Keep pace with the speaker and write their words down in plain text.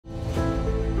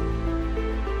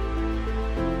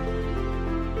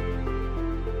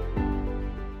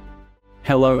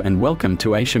Hello and welcome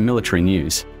to Asia Military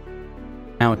News.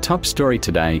 Our top story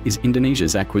today is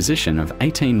Indonesia's acquisition of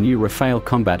 18 new Rafale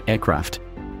combat aircraft.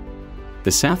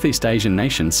 The Southeast Asian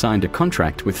nation signed a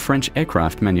contract with French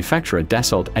aircraft manufacturer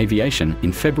Dassault Aviation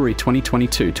in February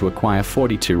 2022 to acquire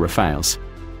 42 Rafales.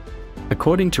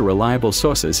 According to reliable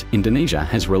sources, Indonesia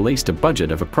has released a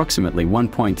budget of approximately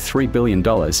 $1.3 billion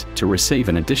to receive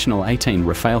an additional 18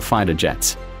 Rafale fighter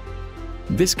jets.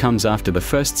 This comes after the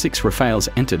first 6 Rafales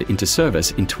entered into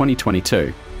service in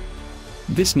 2022.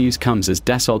 This news comes as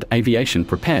Dassault Aviation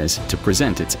prepares to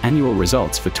present its annual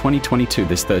results for 2022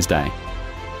 this Thursday.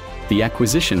 The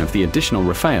acquisition of the additional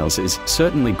Rafales is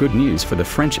certainly good news for the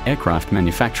French aircraft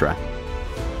manufacturer.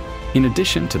 In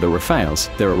addition to the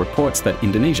Rafales, there are reports that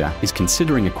Indonesia is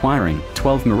considering acquiring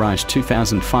 12 Mirage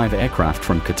 2005 aircraft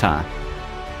from Qatar.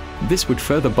 This would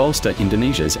further bolster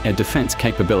Indonesia's air defense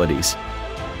capabilities.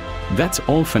 That's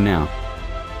all for now.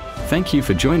 Thank you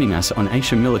for joining us on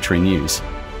Asia Military News.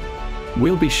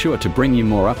 We'll be sure to bring you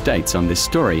more updates on this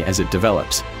story as it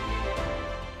develops.